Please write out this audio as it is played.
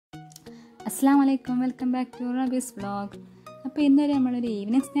അസ്സലാമു അലൈക്കും, welcome back to rabies vlog. അപ്പോൾ ഇന്നൊരു നമ്മളൊരു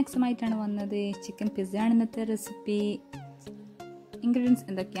ഈവനിങ് സ്നാക്സുമായിട്ടാണ് വന്നത്. ചിക്കൻ പിസ്സയാണ് ഇന്നത്തെ റെസിപ്പി. ഇൻഗ്രീഡിയൻസ്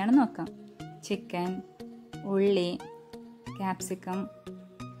എന്തൊക്കെയാണെന്ന് നോക്കാം. ചിക്കൻ, ഉള്ളി, ക്യാപ്സിക്കം,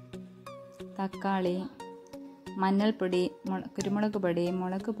 തക്കാളി, മഞ്ഞൾപ്പൊടി, കുരുമുളക് പൊടി,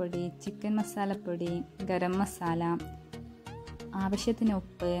 മുളക് പൊടി, ചിക്കൻ മസാലപ്പൊടി, ഗരം മസാല, ആവശ്യത്തിന്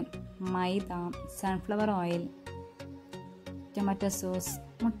ഉപ്പ്, മൈദ, സൺഫ്ലവർ ഓയിൽ, ടൊമാറ്റോ സോസ്,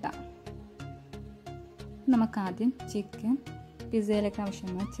 മുട്ട. നമുക്കാദ്യം ചിക്കൻ പിസ്സയിലേക്ക്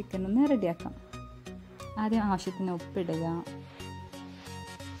ആവശ്യമായ ചിക്കൻ ഒന്ന് റെഡിയാക്കാം. ആദ്യം ആവശ്യത്തിന് ഉപ്പിടുക.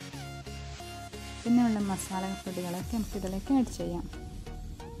 പിന്നെ ഉള്ള മസാല പൊടികളൊക്കെ നമുക്ക് ഇതിലേക്ക് ആഡ് ചെയ്യാം.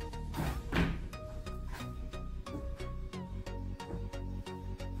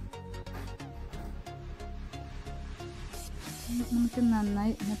 നമുക്ക്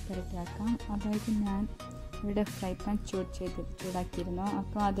നന്നായി ഒന്ന് പുരട്ടിയാക്കാം. അതായത് ഞാൻ ഇവിടെ ഫ്രൈ പാൻ ചൂടാക്കിയിരുന്നു.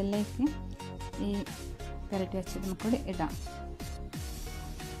 അപ്പോൾ അതിലേക്ക് ഈ പുരട്ടി വെച്ചത് നമുക്കിവിടെ ഇടാം.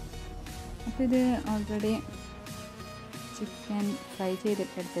 അപ്പോൾ ഇത് ഓൾറെഡി ചിക്കൻ ഫ്രൈ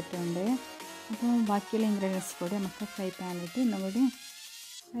ചെയ്തിട്ടെടുത്തിട്ടുണ്ട്. അപ്പോൾ ബാക്കിയുള്ള ഇൻഗ്രീഡിയൻസ് കൂടി നമുക്ക് ഫ്രൈ പാനിലിട്ട് ഒന്നുകൂടി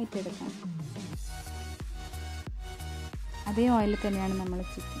വഴറ്റിയെടുക്കാം. അതേ ഓയിലിൽ തന്നെയാണ് നമ്മൾ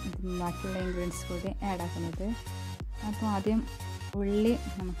ബാക്കിയുള്ള ഇൻഗ്രീഡിയൻസ് കൂടി ആഡ് ആക്കുന്നത്. അപ്പോൾ ആദ്യം ഉള്ളി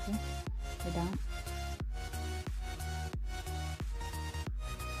നമുക്ക് ഇടാം.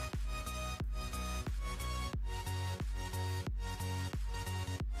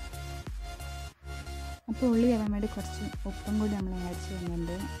 അപ്പോൾ ഉള്ളി വേവാൻ വേണ്ടി കുറച്ച് ഉപ്പും കൂടി നമ്മൾ ആഡ്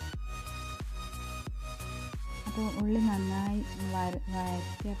ചെയ്യുന്നുണ്ട്. അപ്പോൾ ഉള്ളി നന്നായി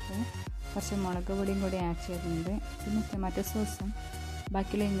വഴറ്റിയപ്പോൾ കുറച്ച് മുളക് പൊടിയും കൂടി ആഡ് ചെയ്യുന്നുണ്ട്. പിന്നെ ടൊമാറ്റോ സോസും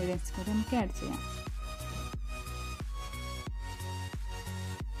ബാക്കിയുള്ള ഇൻഗ്രീഡിയൻസ് കൂടി നമുക്ക് ആഡ് ചെയ്യാം.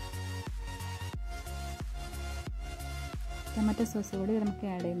 ടൊമാറ്റോ സോസ് കൂടി നമുക്ക്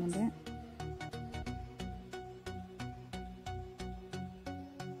ആഡ് ചെയ്യുന്നുണ്ട്.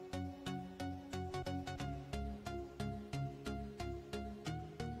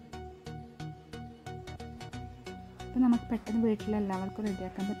 അപ്പോൾ നമുക്ക് പെട്ടെന്ന് വീട്ടിലെല്ലാവർക്കും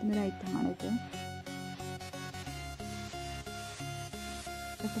റെഡിയാക്കാൻ പറ്റുന്നൊരു ഐറ്റമാണിത്.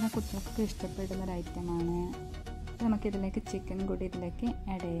 പെട്ടെന്ന് കുട്ടികൾക്ക് ഇഷ്ടപ്പെടുന്നൊരു ഐറ്റമാണ്. അപ്പോൾ നമുക്കിതിലേക്ക് ചിക്കൻ കൂടി ഇതിലേക്ക്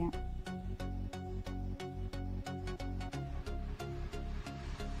ആഡ് ചെയ്യാം.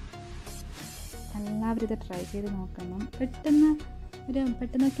 എല്ലാവരും ഇത് ട്രൈ ചെയ്ത് നോക്കണം.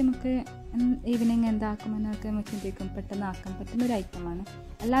 പെട്ടെന്നൊക്കെ നമുക്ക് ഈവനിങ് എന്താക്കുമെന്നൊക്കെ നമുക്ക് ചിന്തിക്കും. പെട്ടെന്ന് ആക്കാൻ പറ്റുന്നൊരു ഐറ്റമാണ്.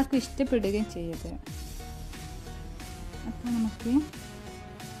 എല്ലാവർക്കും ഇഷ്ടപ്പെടുകയും ചെയ്യത്. അപ്പോൾ നമുക്ക്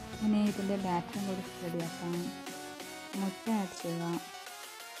ഇനി ഇതിൻ്റെ ബാറ്ററും കൂടി റെഡിയാക്കാം. മുട്ട ആഡ് ചെയ്യാം.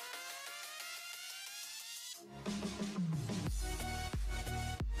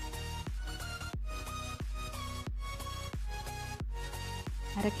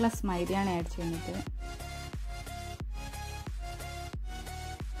 അര ഗ്ലാസ് മൈദയാണ് ആഡ് ചെയ്യുന്നത്.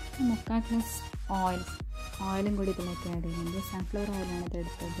 3/4 ഗ്ലാസ് ഓയിലും കൂടി ഇതിലേക്ക് ആഡ് ചെയ്യുന്നുണ്ട്. സൺഫ്ലവർ ഓയിലാണ് ഇത്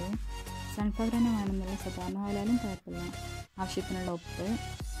എടുത്തത്. സൺഫ്ലവർ തന്നെ വേണമെന്നില്ല, സാധാരണ ഓയിലായാലും കുഴപ്പമില്ല. ആവശ്യത്തിനുള്ള ഉപ്പ്,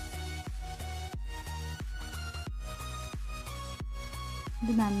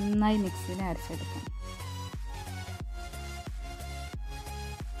 ഇത് നന്നായി മിക്സിയിൽ അരച്ചെടുക്കാം.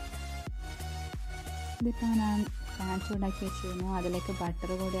 ഇതിപ്പോൾ ഞാൻ പാൻ ചൂടാക്കി വെച്ചിരുന്നു. അതിലേക്ക്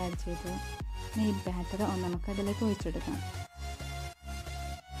ബട്ടർ കൂടി ആഡ് ചെയ്തു. ഈ ബാറ്റർ നമുക്ക് അതിലേക്ക് ഒഴിച്ചെടുക്കാം.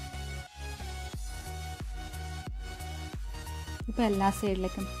 ഇപ്പോൾ എല്ലാ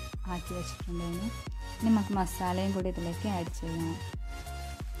സൈഡിലേക്കും ആക്കി വെച്ചിട്ടുണ്ടായിരുന്നു. ഇനി നമുക്ക് മസാലയും കൂടി ഇതിലേക്ക് ആഡ് ചെയ്യാം.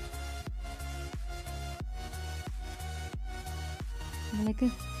 ഇതിലേക്ക്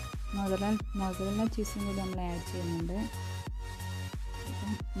മൊസറല്ല ചീസും കൂടി നമ്മൾ ആഡ് ചെയ്യുന്നുണ്ട്.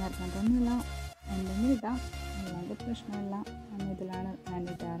 ഇപ്പം നിർബന്ധമൊന്നുമില്ല, എന്തെങ്കിലും ഇടാം, അല്ലാണ്ട് പ്രശ്നമില്ല. ഇതിലാണ് ഞാൻ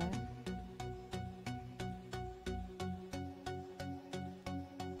ഇടാറ്.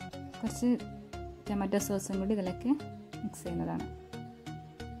 കുറച്ച് ടൊമാറ്റോ സോസും കൂടി ഇതിലേക്ക് മിക്സ് ചെയ്യുന്നതാണ്.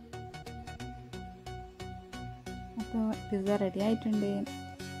 അപ്പോൾ പിസ്സ റെഡി ആയിട്ടുണ്ട്.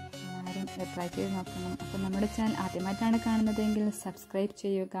 എല്ലാവരും ട്രൈ ചെയ്ത് നോക്കണം. അപ്പോൾ നമ്മുടെ ചാനൽ ആദ്യമായിട്ടാണ് കാണുന്നതെങ്കിൽ സബ്സ്ക്രൈബ്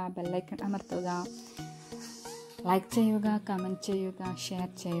ചെയ്യുക, ബെല്ലൈക്കൺ അമർത്തുക, ലൈക്ക് ചെയ്യുക, കമൻറ്റ് ചെയ്യുക, ഷെയർ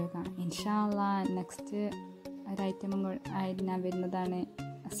ചെയ്യുക. ഇൻഷാ അല്ലാഹ് നെക്സ്റ്റ് ഒരു ഐറ്റമും ആയിട്ട് ഞാൻ വരുന്നതാണ്.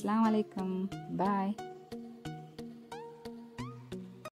 അസ്സലാമു അലൈക്കും, ബൈ.